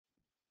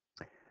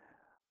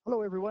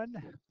Hello, everyone.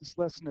 This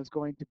lesson is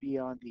going to be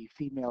on the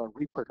female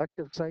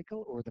reproductive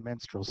cycle or the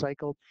menstrual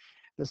cycle.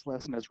 This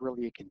lesson is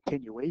really a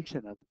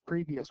continuation of the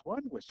previous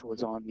one, which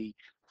was on the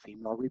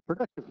female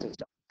reproductive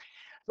system.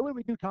 So when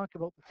we do talk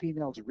about the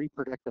female's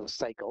reproductive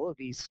cycle,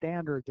 the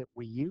standard that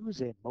we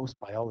use in most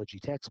biology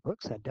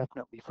textbooks, and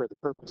definitely for the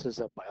purposes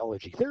of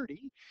Biology 30,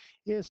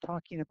 is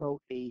talking about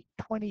a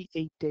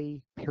 28-day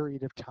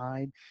period of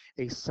time,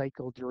 a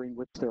cycle during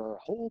which there are a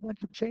whole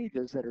bunch of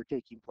changes that are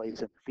taking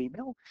place in the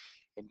female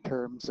in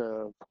terms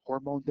of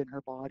hormones in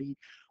her body,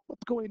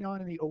 what's going on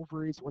in the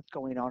ovaries, what's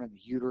going on in the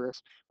uterus.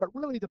 But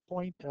really, the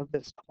point of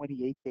this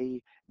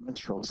 28-day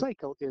menstrual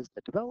cycle is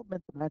the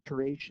development, the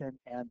maturation,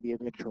 and the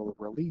eventual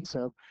release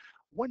of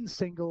one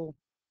single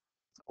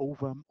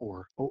ovum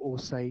or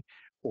oocyte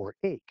or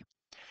egg.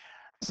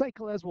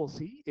 Cycle, as we'll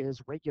see, is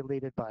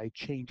regulated by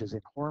changes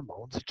in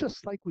hormones,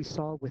 just like we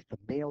saw with the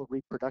male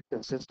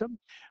reproductive system.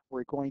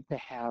 We're going to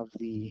have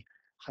the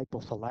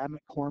hypothalamic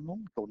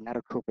hormone,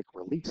 gonadotropic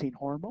releasing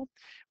hormone,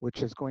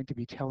 which is going to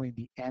be telling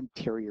the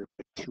anterior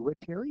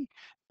pituitary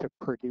to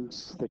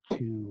produce the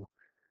two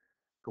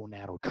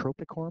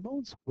gonadotropic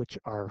hormones, which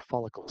are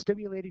follicle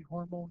stimulating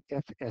hormone,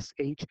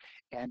 FSH,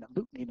 and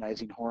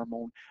luteinizing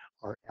hormone,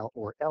 or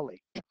LH.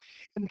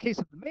 In the case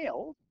of the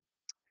male,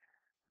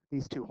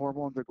 these two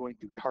hormones are going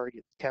to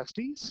target the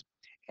testes,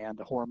 and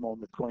the hormone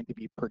that's going to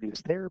be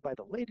produced there by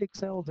the Leydig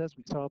cells, as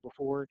we saw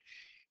before,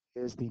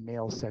 is the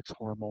male sex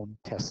hormone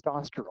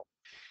testosterone.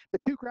 The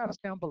two graphs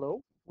down below,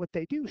 what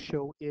they do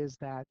show is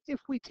that if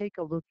we take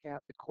a look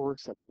at the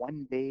course of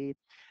one day,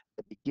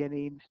 the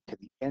beginning to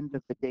the end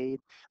of the day,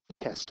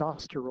 the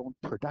testosterone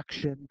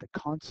production, the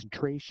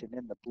concentration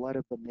in the blood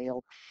of the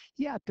male,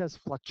 yeah, it does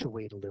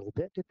fluctuate a little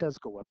bit. It does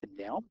go up and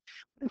down.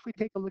 But if we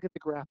take a look at the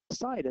graph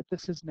beside it,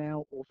 this is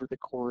now over the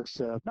course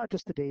of not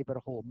just a day, but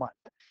a whole month,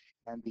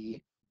 and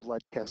the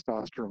blood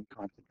testosterone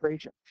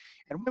concentration.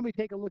 And when we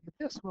take a look at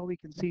this, well, we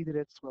can see that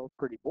it's, well,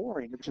 pretty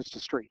boring. It's just a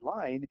straight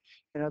line.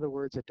 In other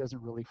words, it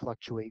doesn't really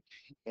fluctuate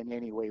in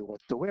any way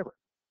whatsoever.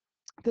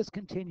 This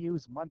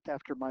continues month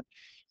after month,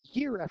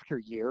 year after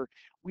year.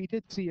 We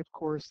did see, of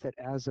course, that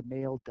as a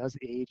male does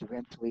age,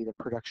 eventually the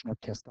production of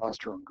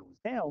testosterone goes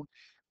down.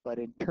 But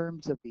in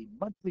terms of the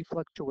monthly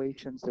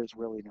fluctuations, there's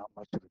really not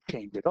much of a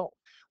change at all.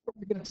 What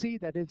we're going to see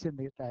that in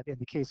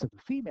the case of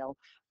the female,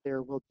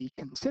 there will be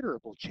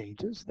considerable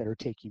changes that are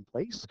taking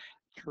place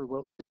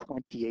throughout the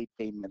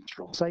 28-day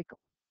menstrual cycle.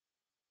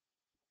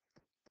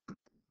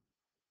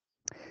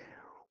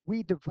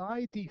 We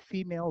divide the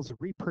female's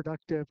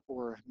reproductive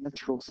or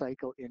menstrual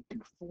cycle into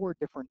four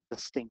different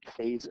distinct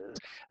phases.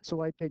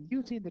 So I've been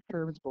using the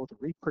terms both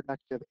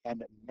reproductive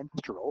and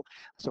menstrual.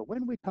 So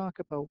when we talk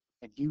about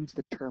and use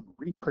the term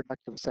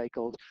reproductive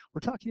cycles,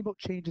 we're talking about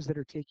changes that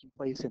are taking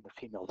place in the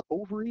female's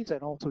ovaries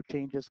and also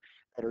changes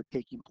that are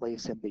taking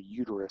place in the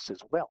uterus as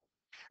well.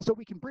 So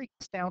we can break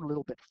this down a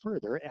little bit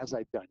further as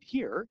I've done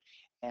here,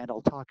 and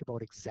I'll talk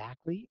about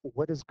exactly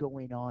what is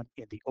going on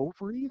in the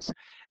ovaries,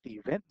 the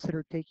events that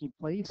are taking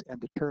place, and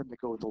the term that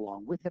goes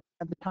along with it,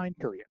 and the time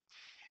period.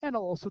 And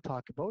I'll also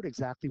talk about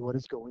exactly what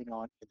is going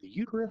on in the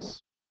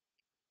uterus,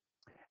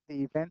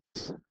 the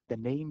events, the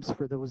names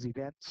for those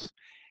events,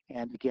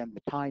 and again,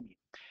 the timing.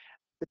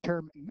 The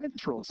term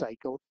menstrual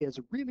cycle is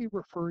really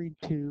referring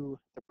to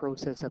the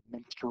process of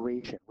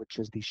menstruation, which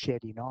is the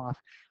shedding off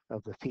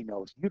of the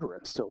female's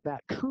uterus. So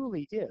that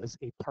truly is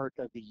a part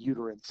of the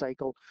uterine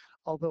cycle,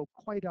 although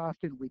quite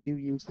often we do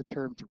use the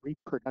terms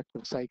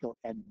reproductive cycle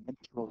and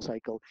menstrual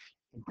cycle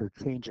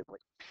interchangeably.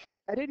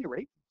 At any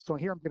rate, so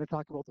here I'm going to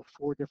talk about the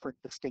four different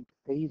distinct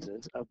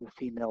phases of the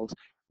female's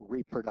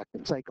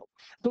reproductive cycle.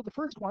 So the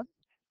first one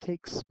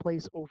takes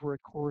place over a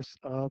course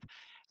of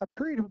a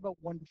period of about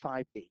 1 to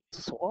 5 days.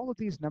 So all of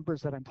these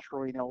numbers that I'm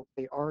throwing out,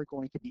 they are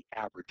going to be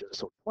averages.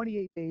 So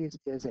 28 days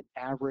is an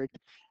average,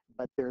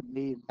 but there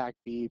may in fact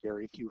be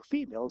very few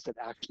females that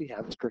actually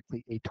have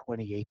strictly a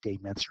 28-day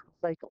menstrual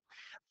cycle.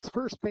 This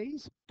first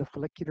phase, the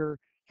follicular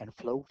and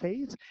flow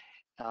phase,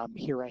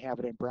 here I have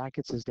it in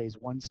brackets as days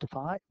 1 to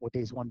 5, or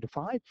days 1 to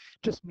 5,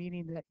 just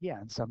meaning that,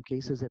 yeah, in some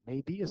cases it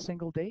may be a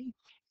single day.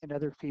 In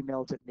other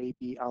females, it may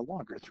be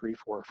longer, 3,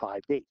 4,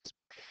 5 days.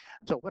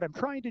 So what I'm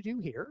trying to do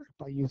here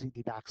by using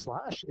the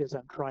backslash is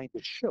I'm trying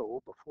to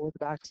show before the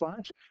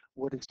backslash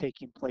what is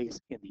taking place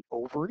in the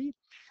ovary.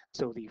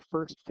 So the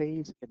first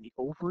phase in the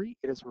ovary,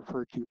 it is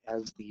referred to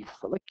as the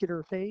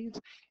follicular phase.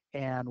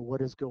 And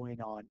what is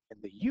going on in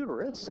the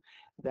uterus,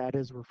 that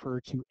is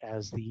referred to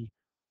as the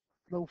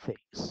flow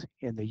phase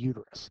in the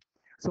uterus.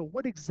 So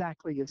what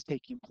exactly is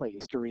taking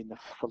place during the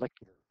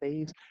follicular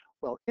phase?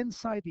 Well,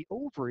 inside the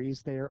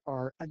ovaries, there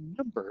are a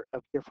number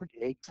of different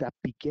eggs that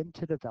begin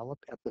to develop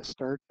at the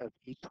start of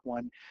each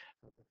one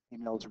of the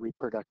female's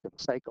reproductive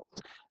cycles.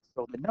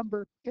 So the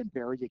number can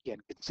vary again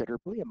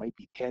considerably. It might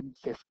be 10,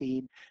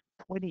 15,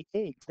 20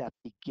 eggs that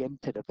begin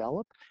to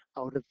develop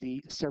out of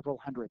the several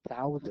hundred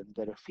thousand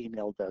that a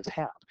female does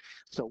have.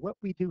 So what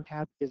we do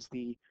have is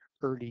the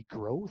early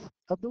growth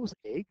of those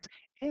eggs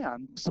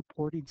and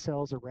supporting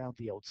cells around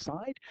the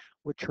outside,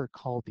 which are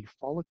called the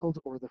follicles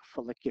or the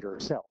follicular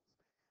cells.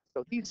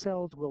 So these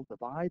cells will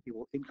divide, they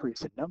will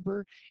increase in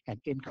number and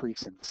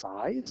increase in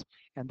size.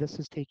 And this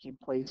is taking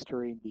place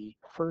during the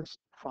first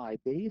 5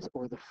 days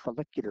or the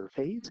follicular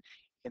phase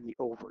in the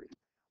ovaries.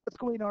 What's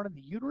going on in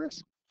the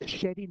uterus? The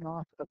shedding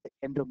off of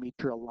the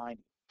endometrial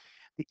lining.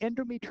 The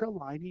endometrial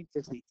lining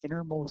is the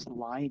innermost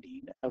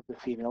lining of the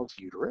female's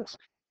uterus,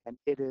 and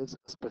it is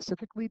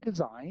specifically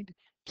designed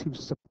to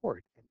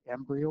support an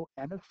embryo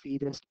and a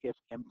fetus if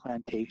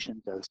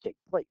implantation does take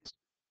place.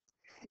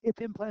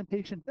 If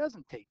implantation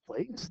doesn't take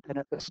place, then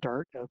at the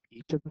start of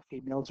each of the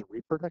female's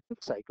reproductive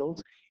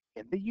cycles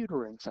in the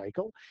uterine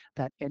cycle,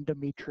 that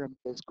endometrium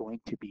is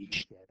going to be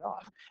shed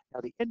off.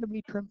 Now, the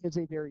endometrium is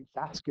a very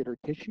vascular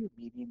tissue,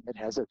 meaning it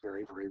has a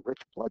very, very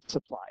rich blood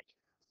supply.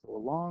 So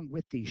along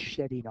with the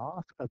shedding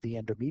off of the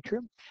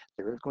endometrium,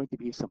 there is going to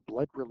be some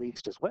blood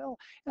released as well,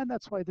 and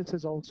that's why this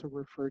is also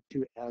referred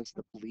to as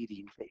the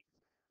bleeding phase.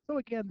 So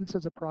again, this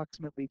is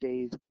approximately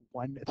days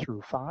 1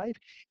 through 5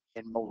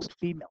 in most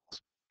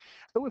females.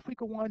 So if we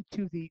go on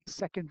to the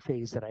second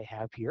phase that I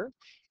have here,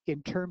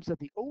 in terms of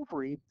the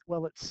ovary,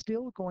 well, it's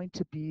still going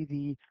to be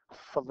the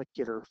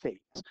follicular phase.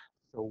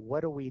 So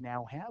what do we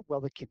now have?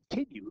 Well, the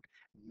continued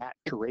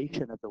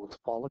maturation of those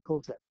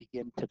follicles that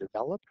begin to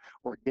develop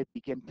or did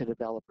begin to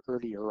develop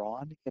earlier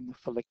on in the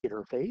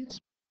follicular phase,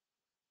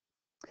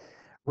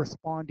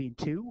 responding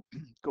to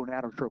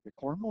gonadotropic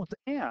hormones.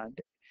 And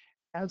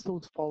as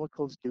those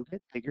follicles do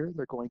get bigger,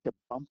 they're going to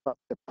bump up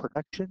the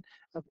production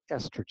of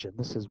estrogen.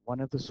 This is one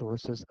of the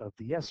sources of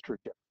the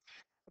estrogen.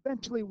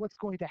 Eventually, what's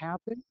going to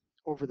happen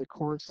over the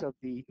course of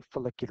the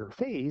follicular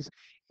phase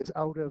is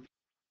out of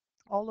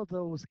all of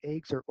those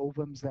eggs or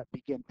ovums that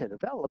begin to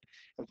develop,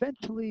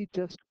 eventually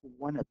just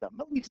one of them,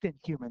 at least in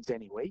humans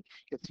anyway,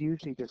 it's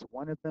usually just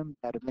one of them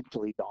that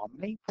eventually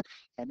dominates,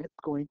 and it's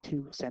going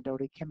to send out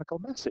a chemical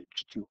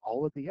message to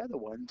all of the other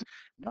ones,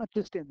 not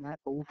just in that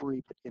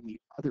ovary, but in the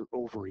other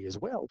ovary as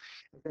well,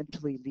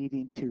 eventually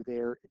leading to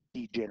their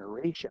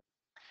degeneration.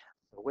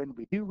 So when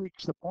we do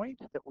reach the point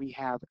that we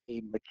have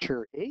a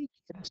mature egg,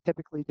 it is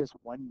typically just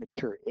one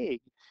mature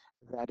egg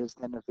that is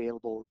then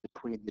available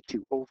between the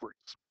two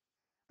ovaries.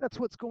 That's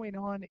what's going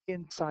on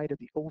inside of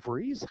the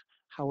ovaries.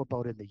 How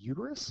about in the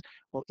uterus?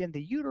 Well, in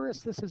the uterus,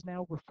 this is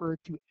now referred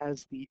to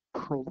as the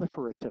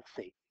proliferative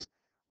phase.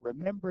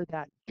 Remember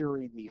that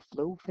during the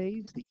flow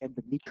phase, the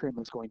endometrium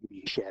is going to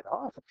be shed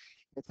off.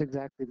 It's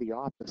exactly the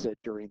opposite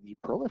during the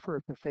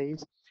proliferative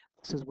phase.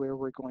 This is where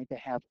we're going to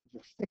have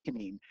the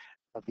thickening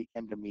of the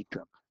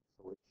endometrium.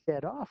 So it's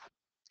shed off,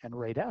 and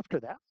right after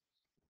that,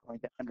 it's going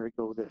to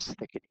undergo this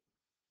thickening.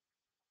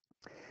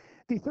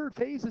 The third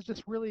phase is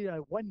just really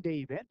a 1 day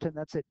event, and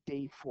that's at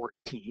day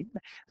 14.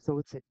 So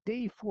it's at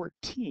day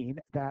 14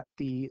 that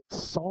the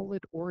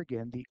solid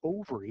organ, the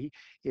ovary,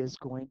 is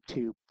going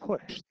to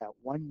push that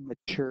one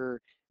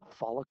mature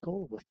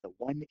follicle with the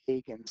one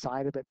egg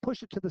inside of it,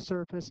 push it to the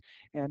surface,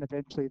 and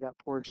eventually that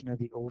portion of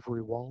the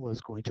ovary wall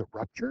is going to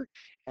rupture,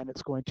 and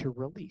it's going to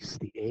release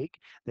the egg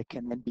that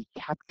can then be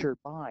captured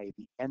by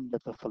the end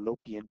of the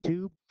fallopian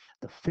tube,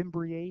 the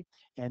fimbriae,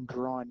 and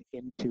drawn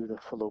into the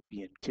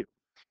fallopian tube.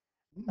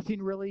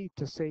 Nothing really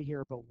to say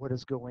here about what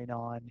is going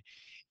on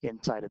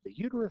inside of the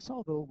uterus,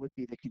 although it would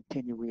be the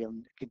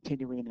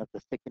continuing of the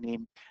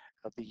thickening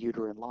of the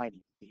uterine lining,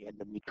 the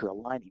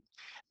endometrial lining.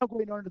 Now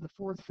going on to the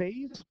fourth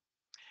phase,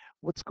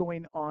 what's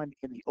going on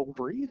in the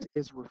ovaries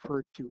is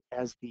referred to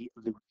as the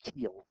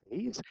luteal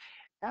phase.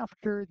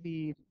 After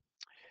the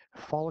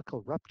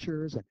follicle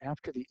ruptures and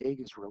after the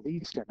egg is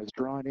released and is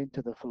drawn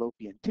into the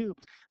fallopian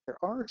tubes, there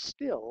are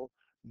still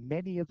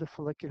many of the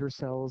follicular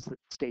cells that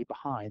stay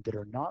behind that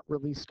are not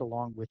released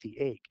along with the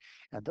egg.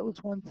 And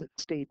those ones that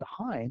stay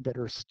behind that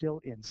are still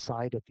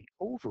inside of the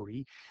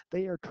ovary,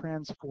 they are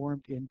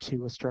transformed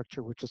into a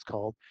structure which is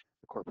called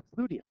the corpus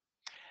luteum.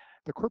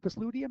 The corpus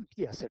luteum,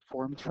 yes, it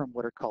forms from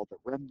what are called the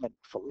remnant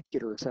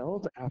follicular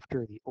cells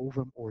after the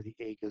ovum or the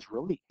egg is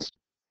released.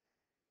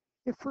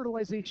 If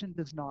fertilization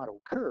does not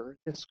occur,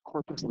 this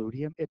corpus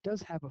luteum, it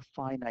does have a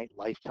finite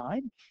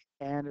lifetime,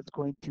 and it's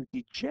going to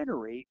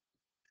degenerate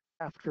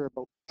after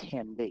about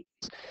 10 days.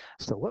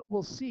 So what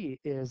we'll see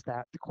is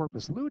that the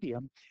corpus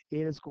luteum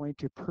is going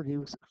to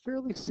produce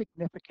fairly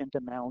significant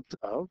amounts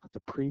of the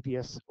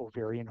previous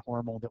ovarian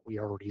hormone that we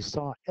already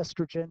saw,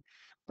 estrogen,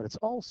 but it's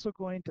also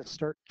going to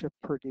start to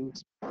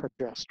produce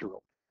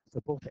progesterone. So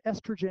both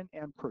estrogen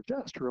and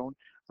progesterone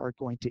are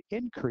going to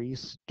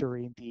increase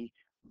during the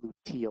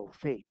luteal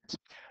phase.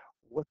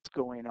 What's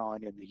going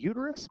on in the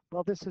uterus?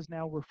 Well, this is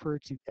now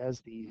referred to as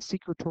the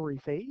secretory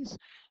phase.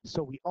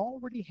 So we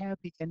already have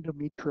the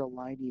endometrial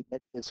lining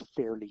that is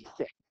fairly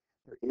thick.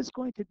 There is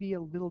going to be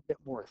a little bit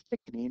more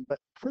thickening, but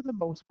for the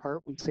most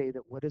part, we say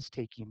that what is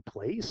taking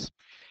place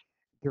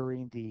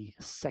during the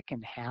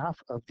second half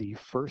of the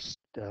first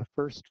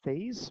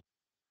phase,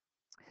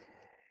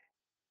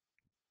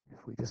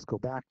 if we just go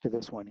back to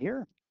this one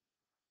here,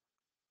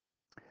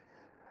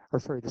 or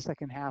sorry, the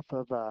second half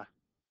of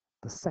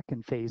The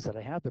second phase that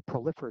I have, the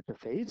proliferative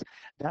phase,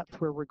 that's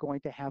where we're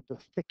going to have the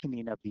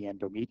thickening of the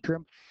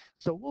endometrium.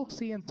 So we'll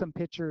see in some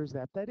pictures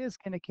that that is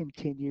going to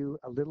continue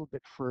a little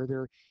bit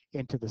further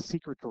into the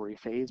secretory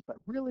phase, but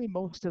really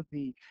most of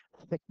the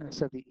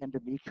thickness of the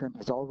endometrium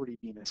has already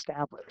been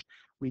established.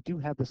 We do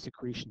have the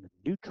secretion of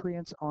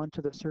nutrients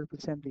onto the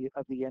surface of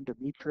the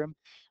endometrium,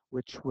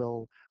 which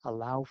will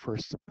allow for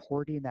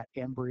supporting that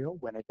embryo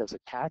when it does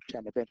attach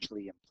and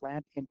eventually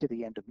implant into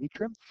the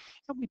endometrium.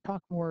 And we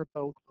talk more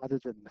about, other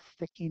than the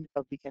thickening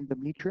of the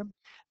endometrium,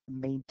 the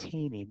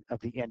maintaining of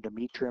the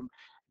endometrium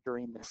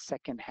during the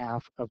second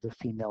half of the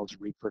female's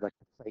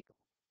reproductive cycle.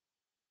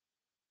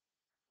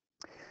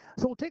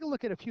 So we'll take a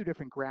look at a few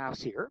different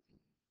graphs here,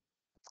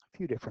 a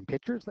few different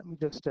pictures. Let me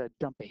just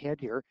jump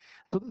ahead here.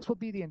 So this will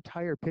be the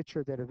entire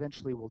picture that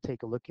eventually we'll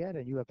take a look at,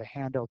 and you have a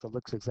handout that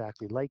looks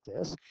exactly like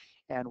this.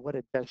 And what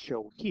it does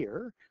show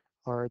here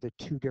are the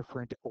two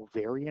different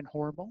ovarian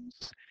hormones.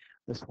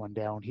 This one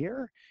down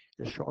here,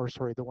 or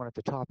sorry, the one at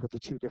the top are the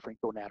two different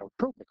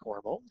gonadotropic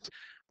hormones.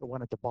 The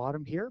one at the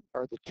bottom here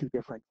are the two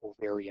different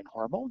ovarian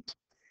hormones.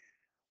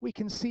 We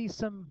can see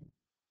some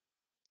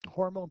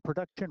hormone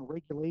production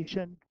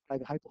regulation by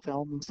the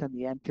hypothalamus and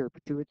the anterior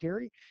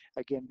pituitary,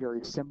 again,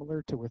 very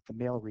similar to with the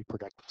male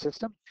reproductive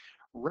system.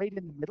 Right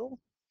in the middle,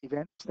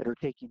 events that are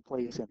taking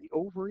place in the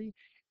ovary,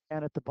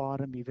 and at the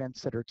bottom,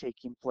 events that are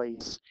taking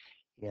place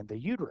in the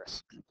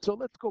uterus. So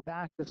let's go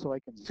back just so I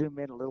can zoom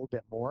in a little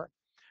bit more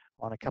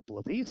on a couple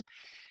of these.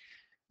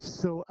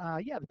 So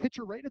yeah, the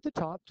picture right at the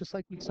top, just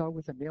like we saw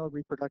with the male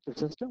reproductive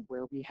system,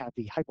 where we have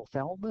the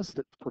hypothalamus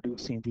that's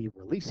producing the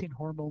releasing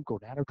hormone,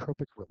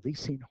 gonadotropic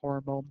releasing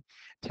hormone,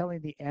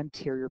 telling the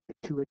anterior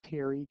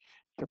pituitary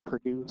to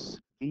produce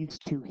these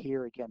two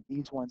here. Again,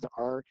 these ones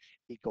are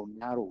the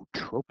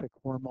gonadotropic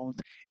hormones,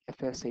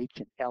 FSH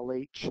and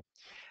LH.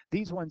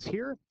 These ones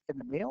here in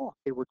the male,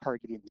 they were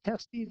targeting the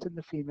testes, and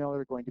the female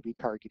are going to be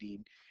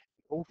targeting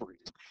the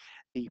ovaries.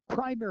 The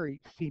primary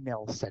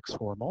female sex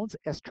hormones,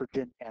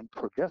 estrogen and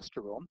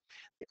progesterone,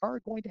 they are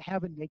going to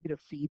have a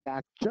negative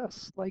feedback,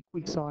 just like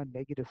we saw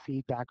negative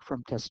feedback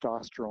from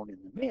testosterone in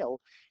the male.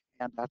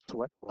 And that's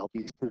what, well,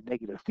 these two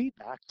negative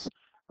feedbacks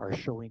are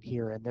showing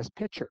here in this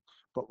picture.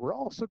 But we're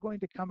also going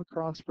to come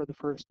across for the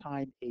first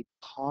time a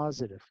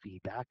positive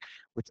feedback,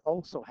 which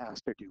also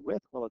has to do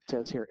with, well, it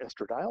says here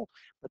estradiol,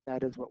 but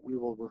that is what we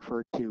will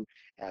refer to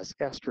as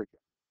estrogen.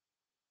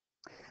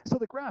 So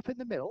the graph in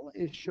the middle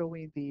is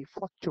showing the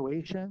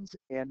fluctuations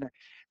in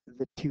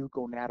the two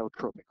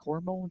gonadotropic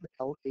hormones,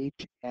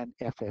 LH and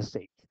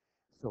FSH.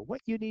 So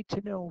what you need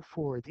to know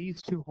for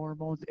these two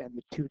hormones and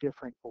the two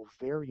different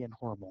ovarian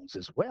hormones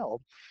as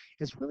well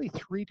is really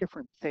three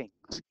different things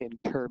in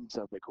terms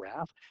of the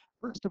graph.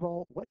 First of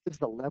all, what is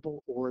the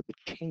level or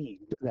the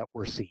change that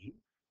we're seeing?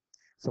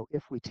 So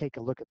if we take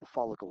a look at the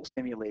follicle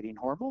stimulating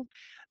hormone,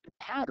 the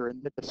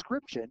pattern, the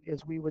description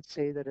is we would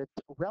say that it's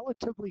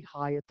relatively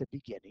high at the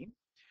beginning.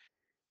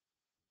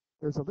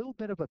 There's a little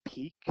bit of a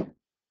peak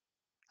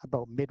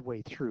about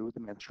midway through the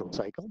menstrual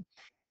cycle,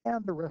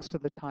 and the rest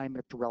of the time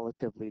it's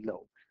relatively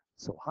low.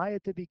 So high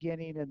at the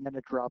beginning, and then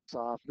it drops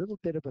off, a little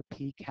bit of a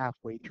peak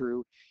halfway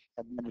through,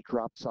 and then it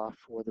drops off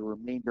for the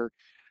remainder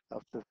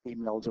of the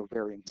female's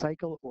ovarian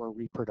cycle or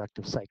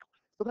reproductive cycle.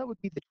 So that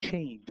would be the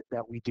change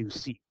that we do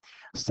see.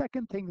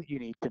 Second thing that you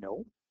need to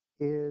know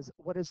is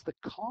what is the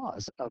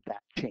cause of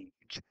that change?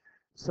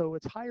 So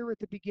it's higher at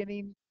the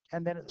beginning,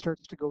 and then it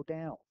starts to go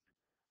down.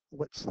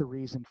 What's the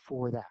reason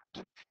for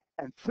that?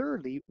 And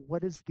thirdly,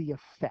 what is the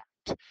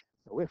effect?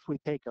 So if we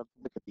take a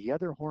look at the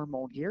other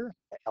hormone here,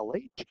 the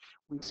LH,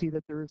 we see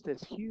that there's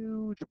this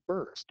huge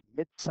burst,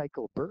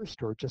 mid-cycle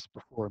burst or just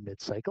before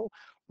mid-cycle.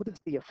 What is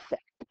the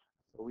effect?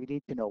 So we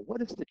need to know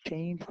what is the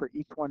change for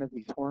each one of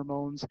these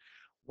hormones,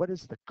 what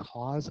is the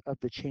cause of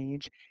the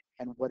change,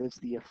 and what is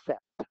the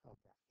effect of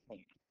that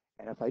change.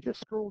 And if I just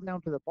scroll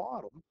down to the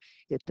bottom,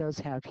 it does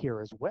have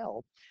here as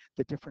well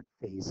the different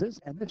phases,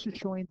 and this is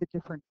showing the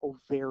different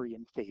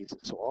ovarian phases.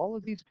 So all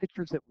of these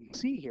pictures that we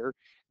see here,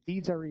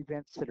 these are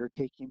events that are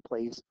taking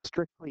place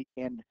strictly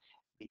in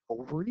the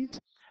ovaries,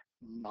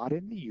 not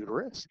in the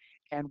uterus,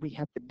 and we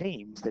have the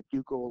names that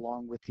do go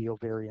along with the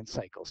ovarian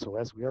cycle. So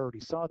as we already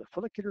saw, the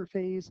follicular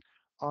phase,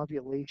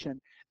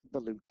 ovulation, the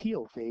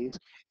luteal phase,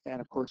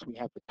 and of course we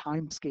have the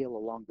time scale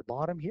along the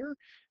bottom here,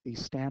 the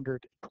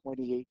standard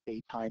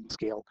 28-day time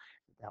scale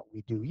that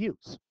we do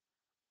use.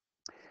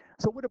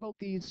 So what about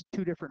these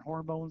two different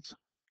hormones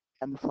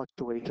and the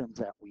fluctuations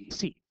that we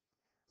see?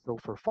 So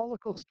for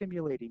follicle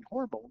stimulating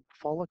hormone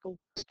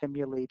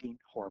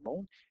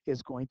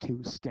is going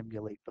to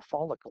stimulate the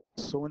follicle.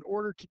 So in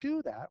order to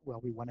do that, well,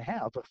 we want to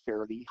have a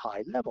fairly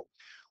high level.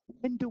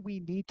 When do we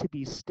need to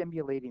be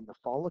stimulating the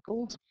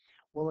follicles?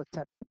 Well, it's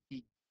at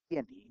the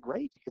beginning,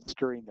 right? It's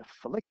during the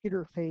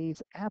follicular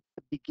phase at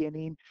the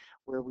beginning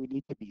where we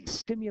need to be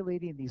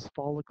stimulating these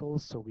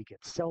follicles so we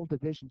get cell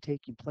division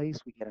taking place,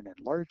 we get an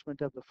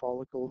enlargement of the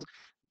follicles.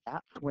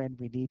 That's when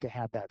we need to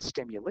have that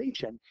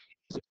stimulation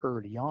is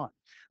early on.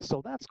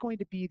 So that's going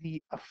to be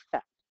the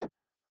effect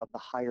of the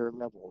higher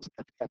levels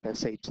of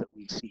FSH that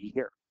we see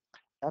here.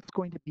 That's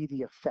going to be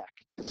the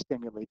effect to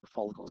stimulate the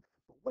follicles.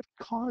 But what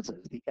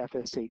causes the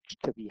FSH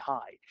to be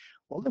high?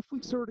 Well, if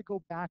we sort of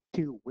go back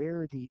to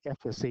where the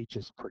FSH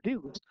is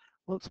produced,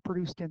 well, it's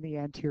produced in the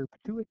anterior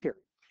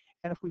pituitary.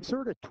 And if we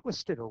sort of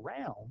twist it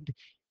around,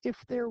 if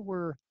there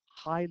were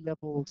high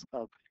levels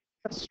of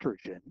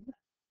estrogen,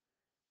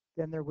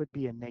 then there would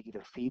be a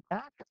negative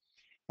feedback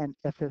and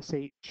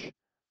FSH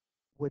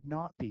would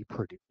not be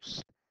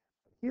produced.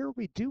 Here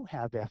we do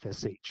have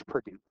FSH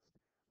produced.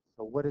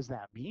 So what does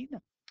that mean?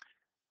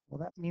 Well,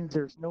 that means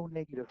there's no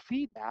negative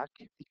feedback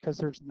because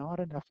there's not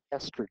enough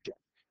estrogen.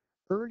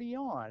 Early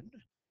on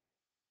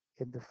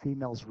in the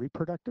female's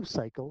reproductive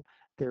cycle,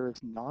 there is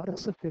not a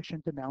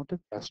sufficient amount of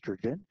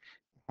estrogen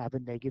to have a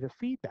negative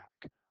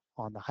feedback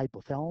on the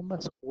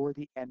hypothalamus or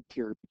the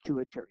anterior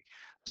pituitary.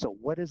 So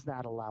what does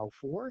that allow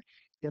for?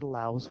 It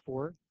allows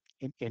for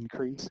an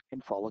increase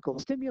in follicle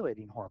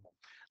stimulating hormone.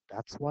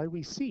 That's why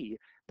we see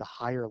the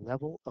higher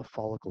level of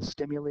follicle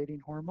stimulating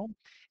hormone,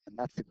 and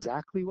that's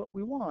exactly what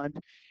we want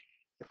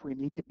if we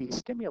need to be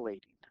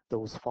stimulating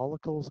those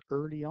follicles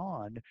early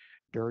on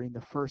during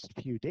the first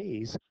few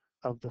days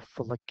of the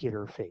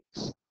follicular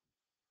phase.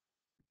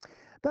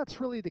 That's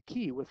really the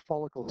key with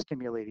follicle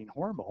stimulating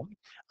hormone.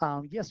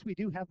 Yes, we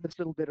do have this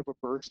little bit of a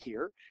burst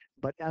here,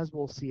 but as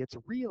we'll see, it's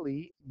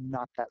really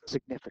not that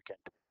significant.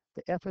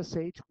 The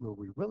FSH, where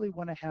we really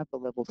want to have the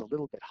levels a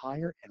little bit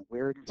higher and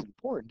where it is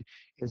important,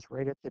 is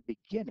right at the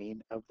beginning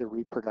of the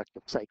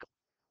reproductive cycle.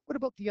 What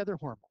about the other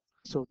hormone?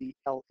 So the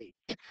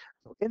LH.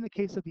 So in the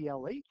case of the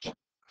LH,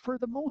 for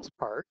the most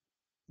part,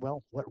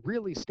 well, what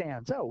really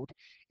stands out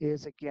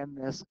is again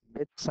this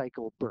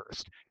mid-cycle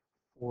burst.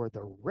 For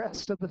the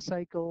rest of the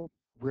cycle,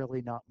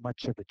 really not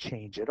much of a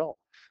change at all.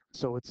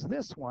 So it's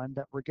this one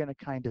that we're going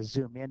to kind of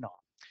zoom in on.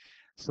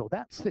 So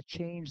that's the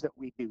change that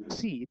we do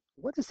see.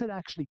 What does it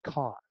actually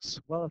cause?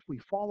 Well, if we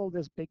follow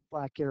this big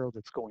black arrow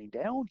that's going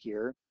down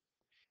here,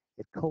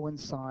 it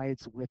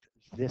coincides with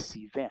this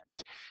event.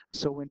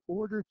 So in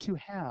order to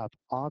have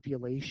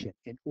ovulation,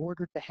 in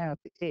order to have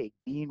the egg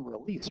being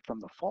released from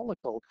the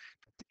follicle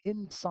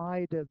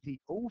inside of the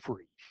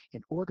ovary,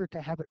 in order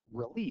to have it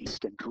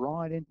released and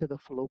drawn into the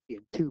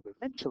fallopian tube,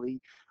 eventually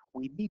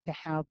we need to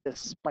have this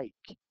spike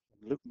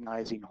in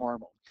luteinizing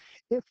hormone.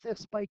 If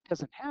this spike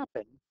doesn't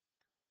happen,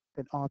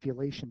 then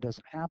ovulation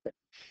doesn't happen.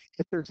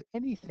 If there's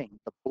anything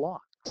that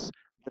blocks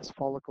this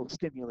follicle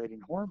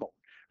stimulating hormone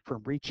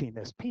from reaching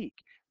this peak,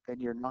 then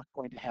you're not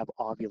going to have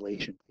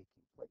ovulation taking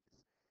place.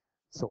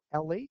 So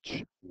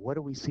LH, what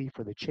do we see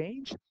for the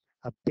change?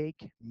 A big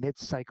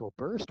mid-cycle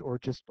burst or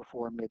just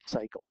before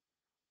mid-cycle.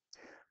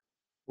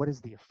 What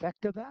is the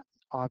effect of that?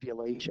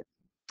 Ovulation.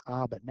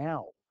 But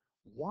now,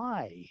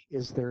 why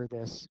is there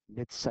this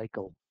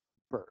mid-cycle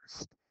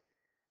burst?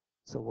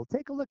 So we'll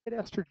take a look at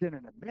estrogen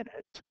in a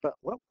minute, but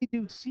what we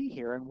do see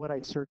here and what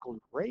I circled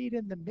right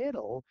in the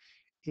middle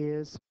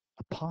is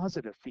a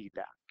positive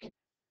feedback.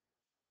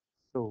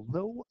 So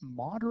low,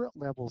 moderate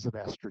levels of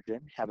estrogen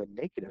have a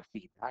negative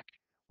feedback,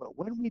 but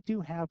when we do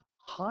have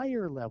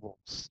higher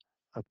levels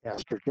of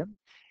estrogen,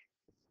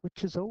 it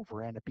switches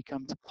over and it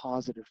becomes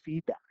positive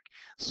feedback.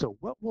 So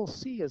what we'll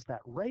see is that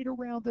right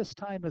around this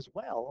time as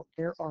well,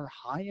 there are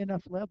high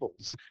enough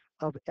levels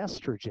of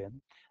estrogen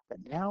that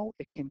now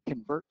it can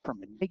convert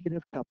from a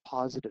negative to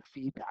positive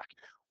feedback.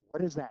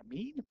 What does that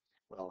mean?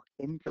 Well,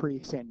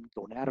 increase in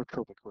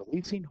gonadotropic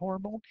releasing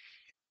hormone,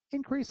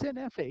 increase in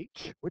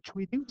FH, which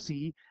we do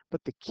see,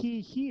 but the key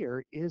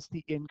here is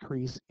the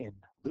increase in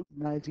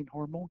luteinizing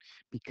hormone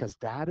because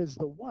that is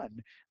the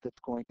one that's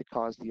going to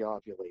cause the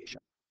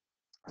ovulation.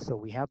 So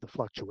we have the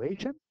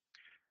fluctuation,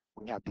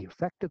 we have the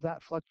effect of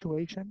that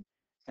fluctuation,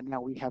 and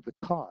now we have the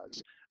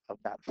cause of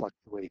that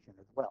fluctuation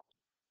as well.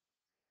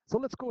 So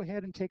let's go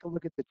ahead and take a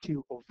look at the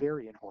two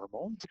ovarian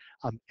hormones,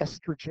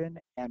 estrogen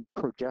and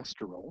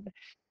progesterone.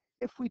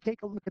 If we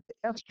take a look at the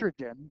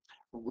estrogen,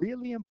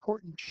 really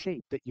important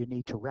shape that you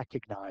need to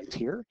recognize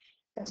here,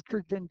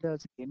 estrogen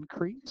does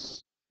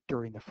increase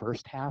during the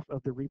first half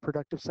of the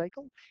reproductive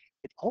cycle.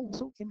 It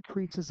also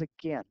increases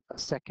again a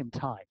second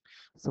time.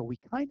 So we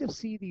kind of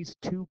see these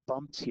two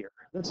bumps here.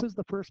 This is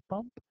the first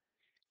bump,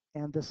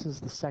 and this is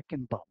the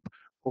second bump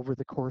over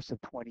the course of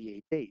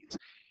 28 days.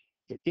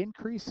 It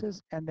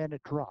increases and then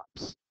it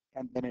drops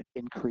and then it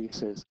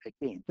increases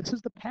again. This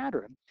is the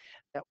pattern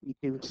that we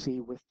do see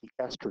with the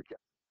estrogen.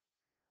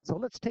 So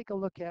let's take a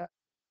look at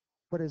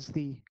what is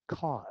the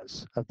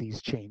cause of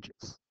these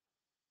changes.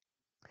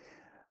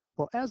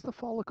 Well, as the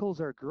follicles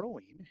are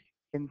growing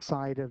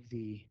inside of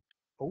the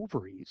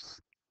ovaries,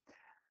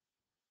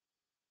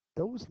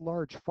 those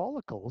large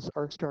follicles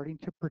are starting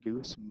to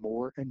produce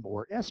more and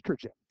more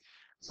estrogen.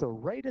 So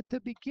right at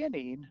the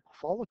beginning,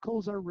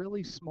 follicles are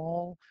really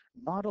small,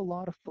 not a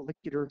lot of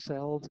follicular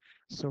cells,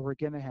 so we're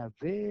going to have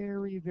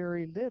very,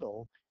 very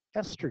little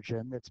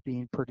estrogen that's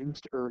being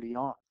produced early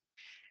on.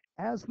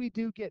 As we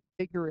do get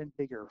bigger and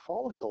bigger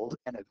follicles,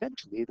 and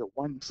eventually the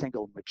one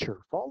single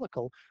mature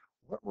follicle,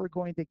 what we're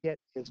going to get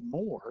is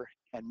more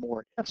and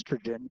more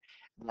estrogen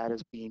that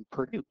is being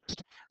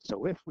produced.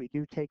 So if we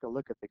do take a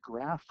look at the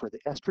graph for the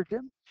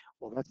estrogen,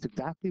 well, that's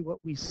exactly what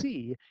we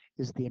see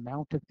is the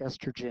amount of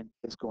estrogen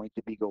is going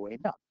to be going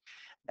up.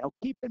 Now,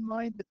 keep in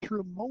mind that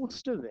through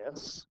most of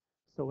this,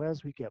 so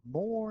as we get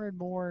more and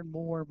more and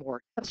more and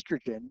more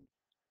estrogen,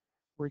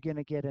 we're going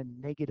to get a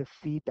negative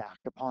feedback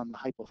upon the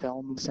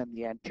hypothalamus and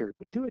the anterior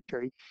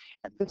pituitary.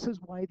 And this is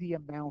why the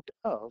amount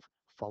of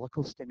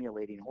follicle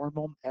stimulating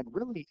hormone and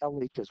really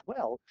LH as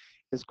well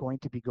is going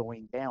to be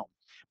going down.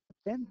 But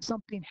then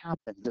something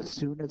happens as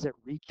soon as it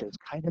reaches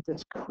kind of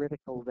this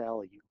critical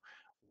value.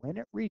 When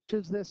it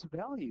reaches this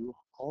value,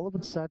 all of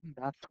a sudden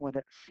that's when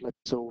it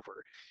flips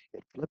over.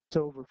 It flips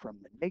over from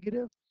the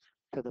negative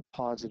to the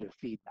positive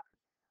feedback.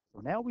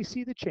 So now we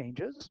see the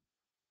changes.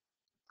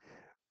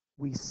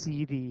 We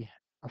see the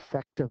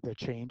effect of the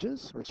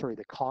changes, or sorry,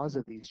 the cause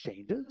of these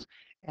changes,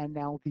 and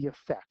now the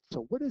effect.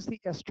 So what is the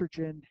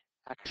estrogen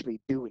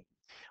actually doing?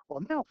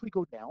 Well, now if we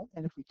go down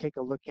and if we take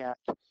a look at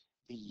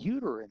the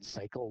uterine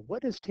cycle,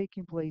 what is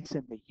taking place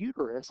in the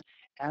uterus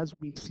as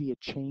we see a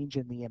change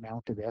in the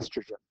amount of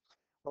estrogen?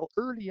 Well,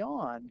 early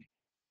on,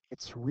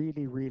 it's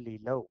really, really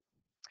low.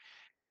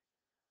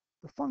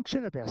 The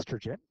function of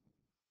estrogen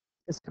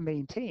is to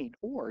maintain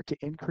or to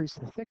increase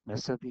the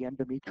thickness of the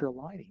endometrial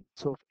lining.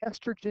 So if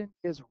estrogen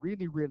is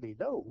really, really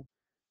low,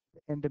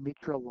 the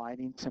endometrial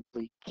lining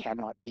simply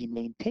cannot be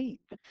maintained.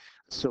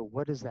 So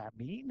what does that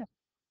mean?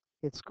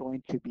 It's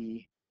going to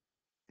be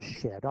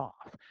shed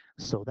off.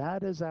 So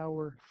that is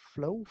our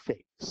flow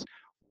phase.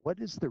 What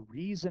is the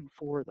reason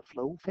for the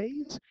flow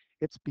phase?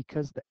 It's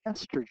because the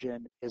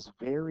estrogen is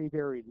very,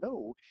 very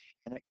low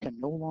and it can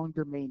no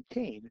longer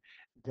maintain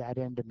that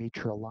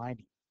endometrial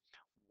lining.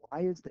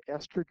 Why is the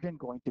estrogen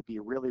going to be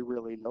really,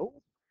 really low?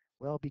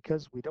 Well,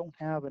 because we don't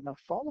have enough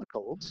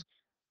follicles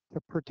to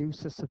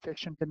produce a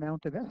sufficient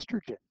amount of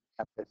estrogen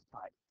at this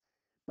time.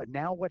 But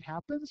now what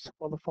happens?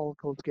 Well, the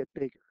follicles get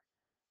bigger.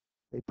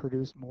 They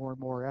produce more and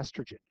more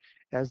estrogen.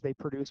 As they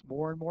produce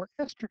more and more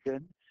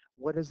estrogen,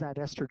 what does that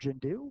estrogen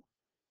do?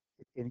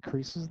 It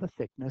increases the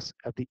thickness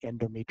of the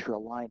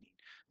endometrial lining.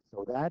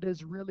 So that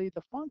is really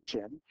the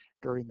function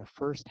during the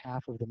first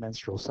half of the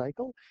menstrual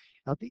cycle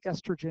of the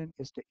estrogen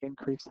is to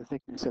increase the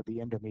thickness of the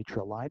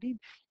endometrial lining.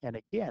 And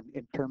again,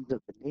 in terms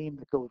of the name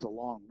that goes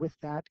along with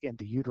that in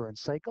the uterine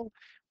cycle,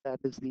 that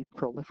is the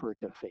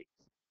proliferative phase.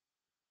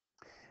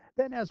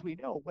 Then, as we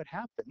know, what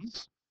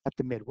happens at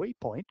the midway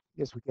point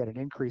is we get an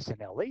increase in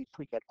LH,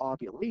 we get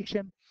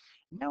ovulation.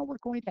 Now we're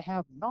going to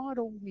have not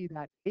only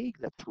that egg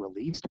that's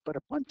released, but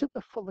a bunch of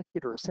the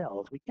follicular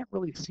cells. We can't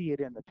really see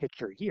it in the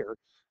picture here.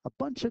 A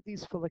bunch of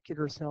these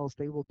follicular cells,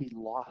 they will be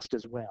lost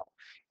as well.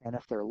 And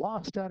if they're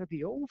lost out of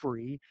the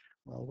ovary,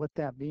 well, what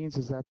that means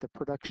is that the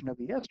production of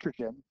the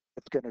estrogen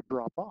is going to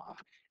drop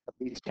off, at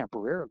least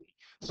temporarily.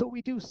 So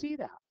we do see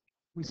that.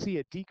 We see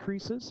it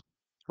decreases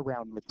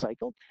around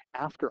mid-cycle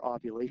after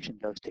ovulation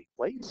does take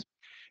place.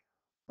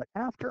 But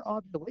after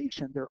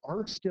ovulation, there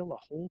are still a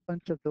whole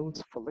bunch of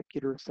those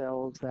follicular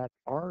cells that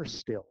are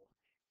still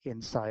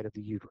inside of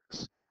the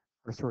uterus,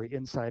 or sorry,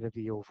 inside of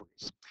the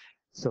ovaries.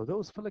 So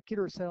those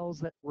follicular cells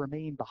that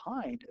remain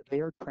behind,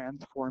 they are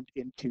transformed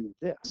into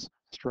this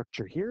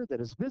structure here that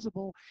is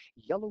visible,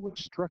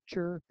 yellowish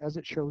structure as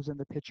it shows in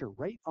the picture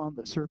right on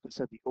the surface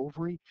of the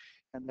ovary,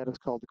 and that is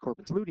called the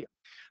corpus luteum.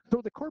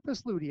 So the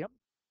corpus luteum,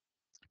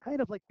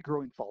 kind of like the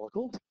growing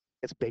follicles,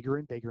 gets bigger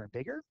and bigger and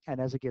bigger.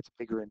 And as it gets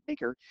bigger and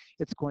bigger,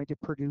 it's going to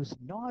produce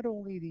not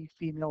only the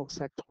female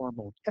sex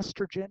hormone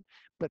estrogen,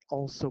 but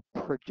also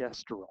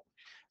progesterone.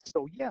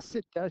 So yes,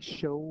 it does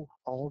show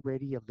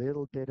already a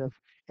little bit of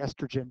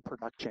estrogen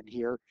production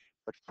here.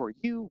 But for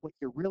you, what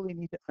you really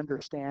need to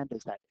understand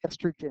is that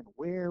estrogen,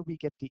 where we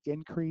get the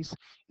increase,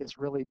 is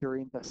really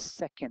during the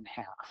second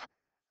half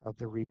of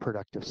the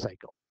reproductive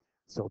cycle.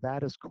 So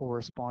that is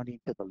corresponding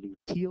to the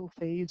luteal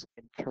phase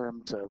in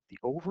terms of the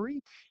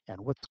ovary, and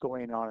what's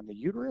going on in the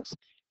uterus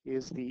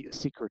is the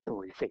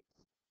secretory phase.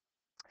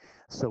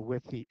 So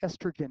with the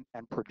estrogen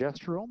and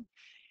progesterone,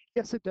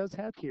 yes, it does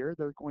have here,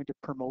 they're going to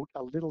promote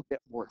a little bit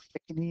more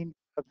thickening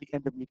of the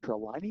endometrial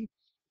lining,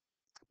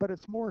 but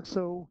it's more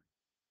so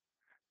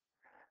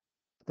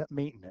that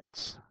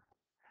maintenance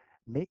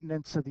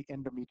of the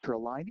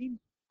endometrial lining,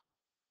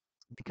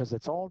 because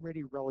it's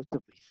already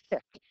relatively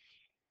thick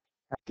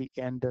at the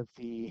end of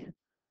the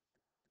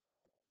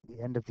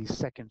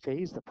second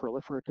phase, the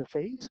proliferative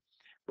phase,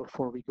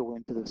 before we go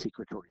into the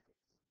secretory phase.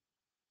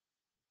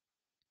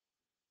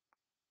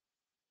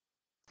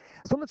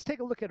 So let's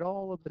take a look at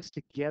all of this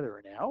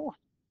together now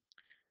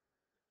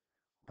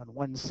on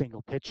one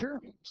single picture.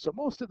 So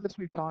most of this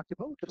we've talked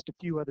about, just a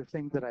few other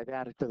things that I've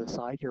added to the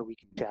side here we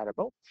can chat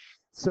about.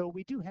 So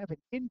we do have an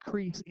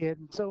increase in,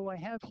 so I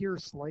have here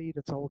slight,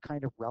 it's all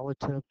kind of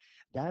relative.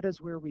 That is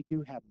where we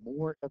do have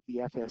more of the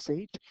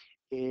FSH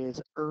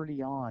is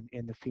early on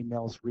in the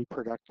female's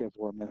reproductive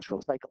or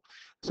menstrual cycle.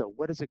 So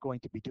what is it going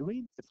to be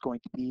doing? It's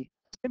going to be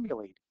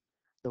stimulating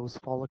those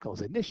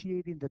follicles,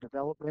 initiating the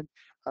development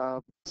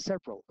of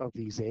several of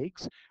these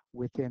eggs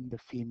within the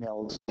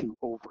female's two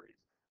ovaries.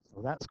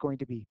 So that's going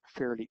to be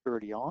fairly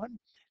early on,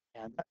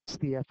 and that's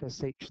the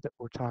FSH that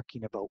we're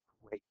talking about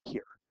right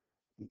here,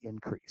 the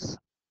increase.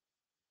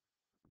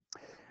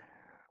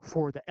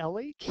 For the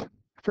LH,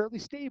 fairly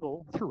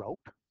stable throughout,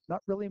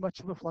 not really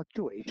much of a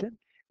fluctuation,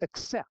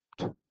 except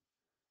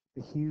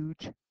the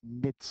huge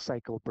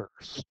mid-cycle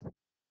burst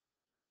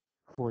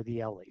for the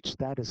LH.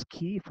 That is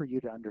key for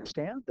you to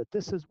understand that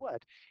this is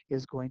what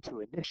is going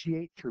to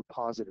initiate through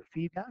positive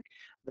feedback.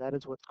 That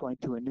is what's going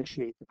to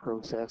initiate the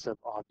process of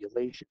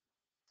ovulation.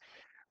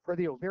 For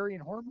the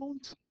ovarian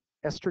hormones,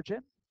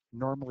 estrogen,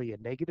 normally a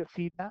negative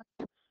feedback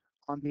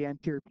on the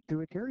anterior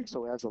pituitary.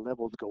 So as the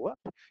levels go up,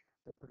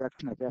 the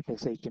production of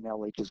FSH and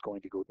LH is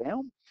going to go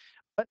down.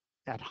 But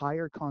at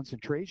higher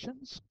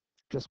concentrations,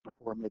 just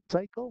before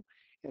mid-cycle,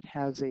 it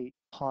has a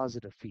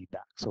positive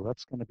feedback. So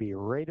that's going to be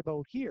right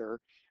about here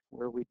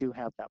where we do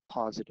have that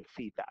positive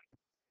feedback.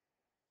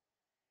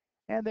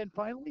 And then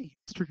finally,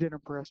 estrogen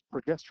and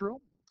progesterone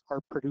are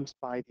produced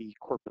by the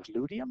corpus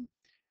luteum.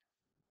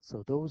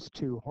 So those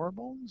two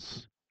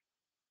hormones,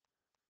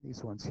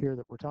 these ones here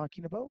that we're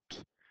talking about,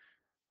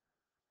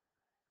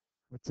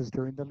 which is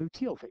during the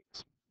luteal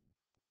phase.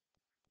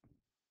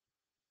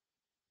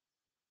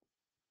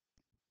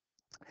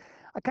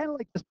 I kind of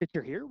like this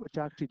picture here, which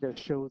actually does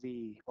show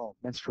the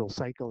menstrual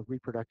cycle,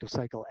 reproductive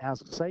cycle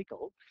as a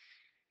cycle.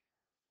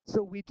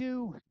 So we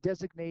do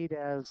designate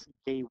as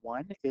day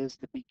one is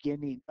the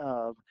beginning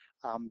of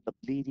the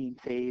bleeding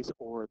phase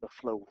or the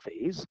flow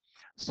phase.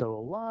 So a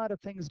lot of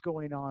things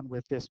going on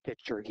with this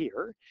picture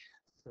here.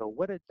 So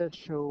what it does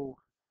show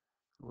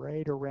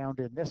right around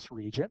in this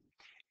region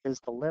is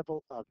the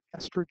level of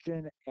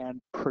estrogen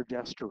and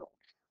progesterone.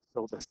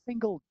 So the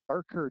single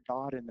darker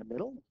dot in the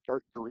middle,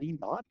 dark green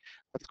dot,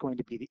 that's going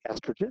to be the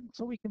estrogen.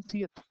 So we can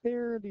see it's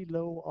fairly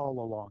low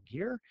all along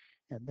here.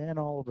 And then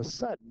all of a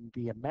sudden,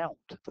 the amount,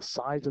 the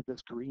size of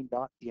this green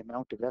dot, the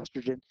amount of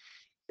estrogen,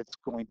 it's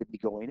going to be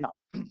going up.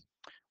 We can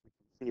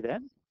see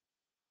then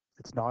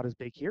it's not as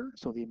big here.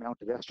 So the amount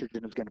of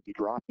estrogen is going to be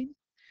dropping.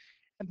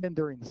 And then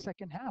during the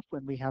second half,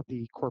 when we have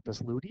the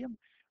corpus luteum,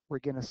 we're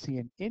going to see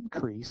an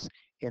increase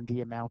in the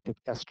amount of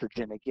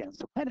estrogen again.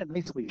 So kind of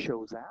nicely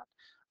shows that,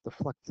 the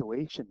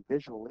fluctuation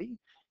visually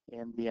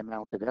in the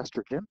amount of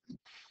estrogen.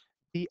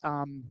 The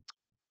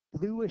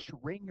bluish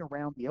ring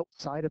around the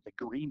outside of the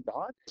green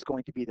dot is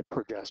going to be the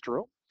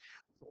progesterone.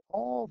 So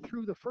all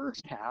through the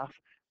first half,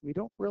 we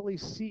don't really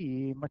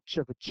see much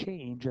of a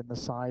change in the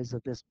size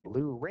of this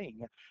blue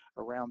ring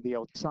around the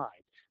outside.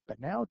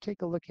 But now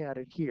take a look at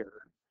it here.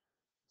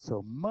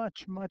 So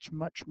much, much,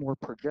 much more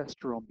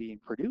progesterone being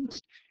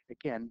produced.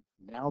 Again,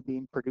 now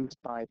being produced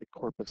by the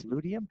corpus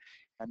luteum,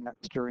 and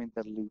that's during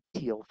the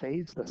luteal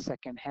phase, the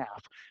second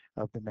half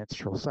of the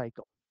menstrual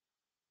cycle.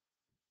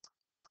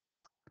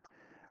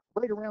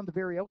 Right around the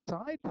very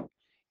outside,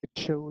 it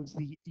shows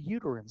the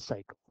uterine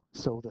cycle.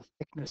 So the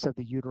thickness of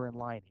the uterine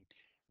lining,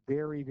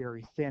 very,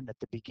 very thin at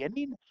the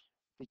beginning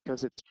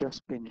because it's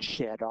just been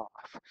shed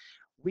off.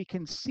 We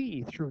can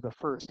see through the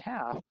first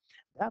half,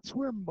 that's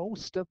where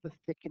most of the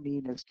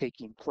thickening is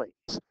taking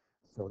place.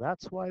 So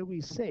that's why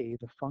we say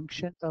the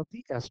function of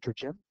the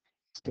estrogen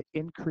is to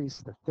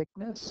increase the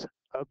thickness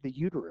of the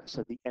uterus,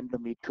 of the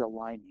endometrial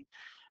lining.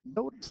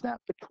 Notice that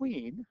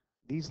between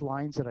these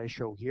lines that I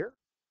show here,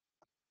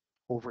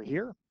 over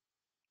here,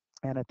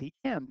 and at the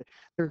end,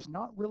 there's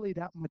not really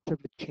that much of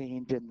a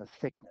change in the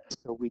thickness.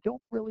 So we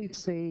don't really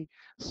say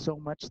so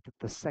much that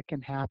the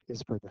second half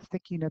is for the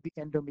thickening of the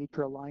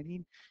endometrial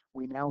lining.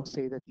 We now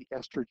say that the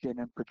estrogen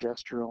and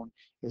progesterone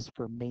is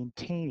for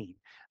maintaining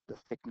the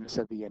thickness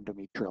of the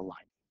endometrial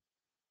lining.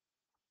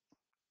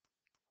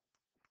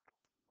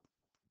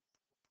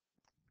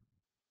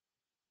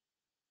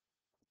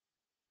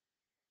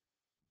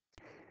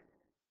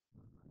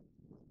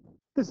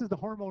 This is the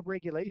hormone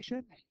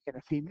regulation in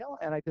a female,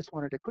 and I just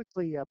wanted to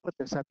quickly put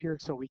this up here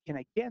so we can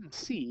again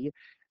see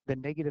the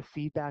negative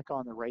feedback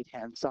on the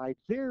right-hand side.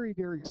 Very,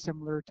 very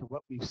similar to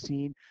what we've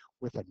seen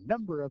with a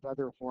number of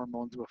other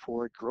hormones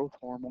before, growth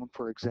hormone,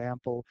 for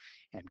example,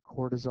 and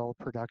cortisol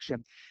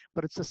production.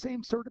 But it's the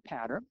same sort of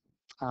pattern.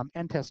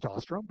 And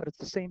testosterone, but it's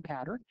the same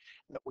pattern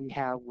that we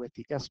have with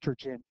the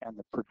estrogen and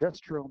the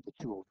progesterone, the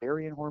two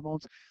ovarian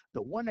hormones.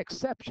 The one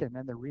exception,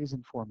 and the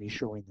reason for me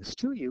showing this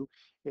to you,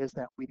 is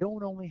that we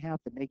don't only have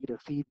the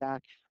negative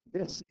feedback.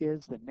 This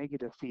is the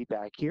negative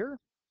feedback here,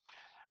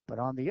 but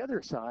on the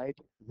other side,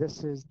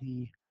 this is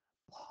the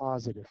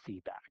positive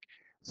feedback.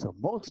 So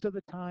most of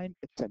the time,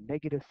 it's a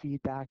negative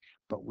feedback,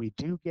 but we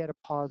do get a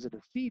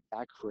positive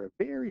feedback for a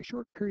very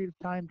short period of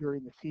time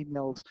during the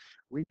female's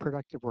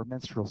reproductive or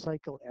menstrual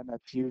cycle, and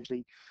that's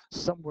usually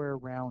somewhere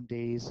around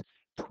days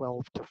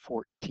 12 to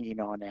 14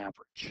 on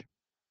average.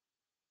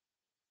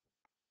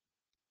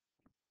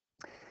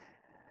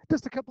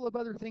 Just a couple of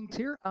other things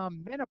here.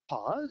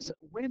 Menopause,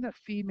 when a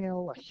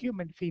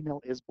human female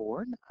is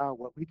born,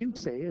 what we do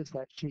say is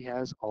that she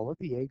has all of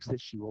the eggs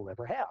that she will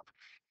ever have.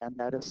 And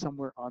that is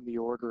somewhere on the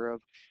order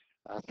of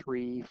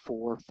 3,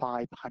 4,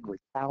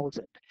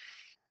 500,000.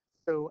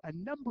 So a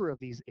number of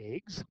these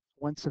eggs,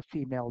 once a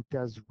female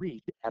does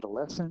reach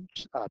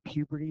adolescence,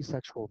 puberty,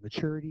 sexual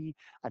maturity,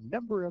 a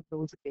number of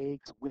those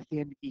eggs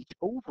within each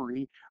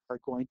ovary are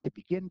going to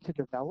begin to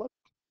develop.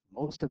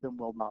 Most of them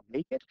will not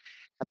make it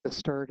at the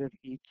start of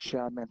each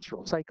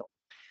menstrual cycle.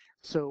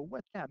 So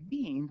what that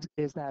means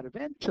is that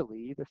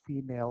eventually the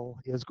female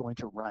is going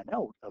to run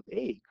out of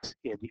eggs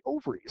in the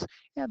ovaries,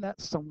 and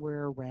that's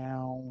somewhere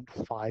around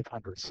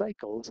 500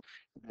 cycles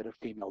that a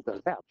female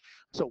does have.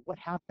 So what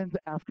happens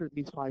after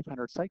these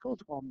 500 cycles?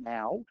 Well,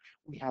 now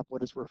we have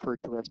what is referred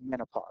to as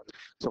menopause.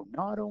 So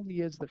not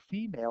only is the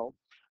female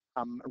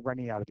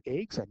running out of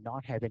eggs and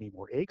not have any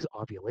more eggs.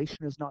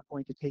 Ovulation is not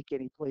going to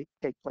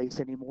take place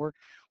anymore.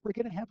 We're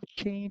going to have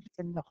a change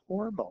in the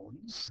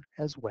hormones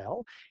as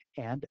well,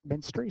 and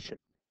menstruation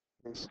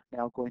is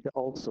now going to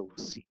also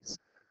cease.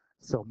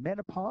 So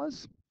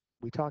menopause,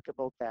 we talk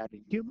about that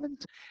in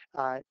humans.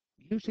 Uh,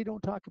 Usually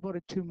don't talk about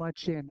it too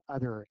much in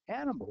other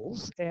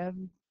animals,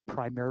 and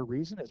primary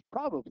reason is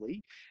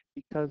probably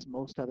because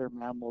most other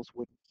mammals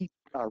wouldn't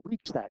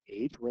reach that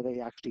age where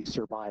they actually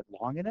survive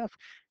long enough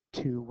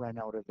to run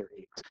out of their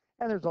eggs.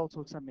 And there's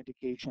also some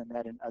indication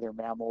that in other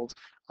mammals,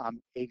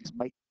 eggs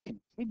might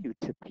continue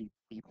to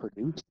be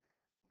produced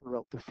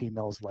throughout the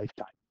female's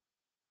lifetime.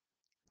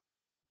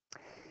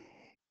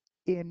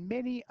 In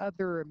many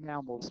other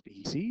mammal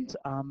species,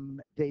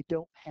 they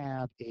don't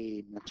have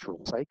a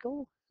menstrual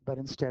cycle, but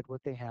instead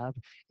what they have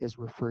is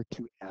referred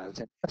to as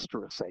an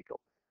estrous cycle.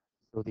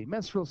 So the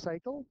menstrual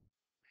cycle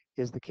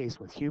is the case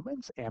with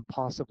humans and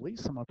possibly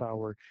some of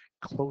our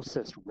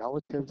closest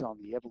relatives on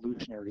the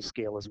evolutionary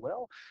scale as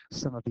well,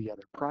 some of the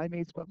other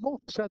primates, but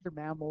most other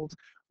mammals,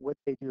 what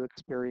they do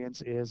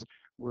experience is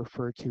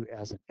referred to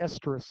as an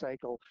estrous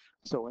cycle.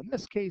 So in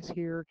this case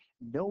here,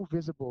 no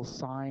visible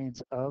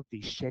signs of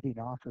the shedding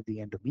off of the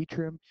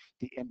endometrium.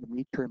 The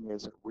endometrium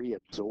is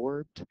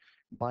reabsorbed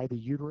by the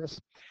uterus.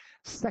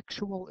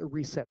 Sexual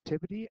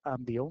receptivity,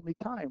 the only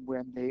time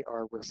when they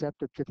are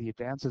receptive to the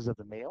advances of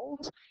the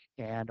males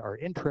and are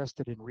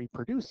interested in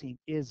reproducing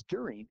is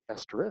during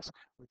estrus,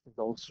 which is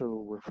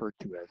also referred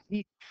to as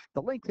heat.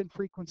 The length and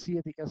frequency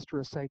of the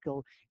estrus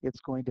cycle, it's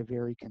going to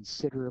vary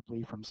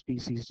considerably from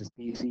species to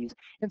species.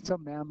 In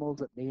some mammals,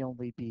 it may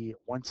only be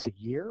once a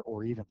year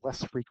or even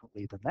less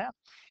frequently than that,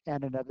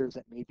 and in others,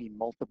 it may be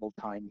multiple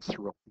times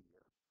throughout the year.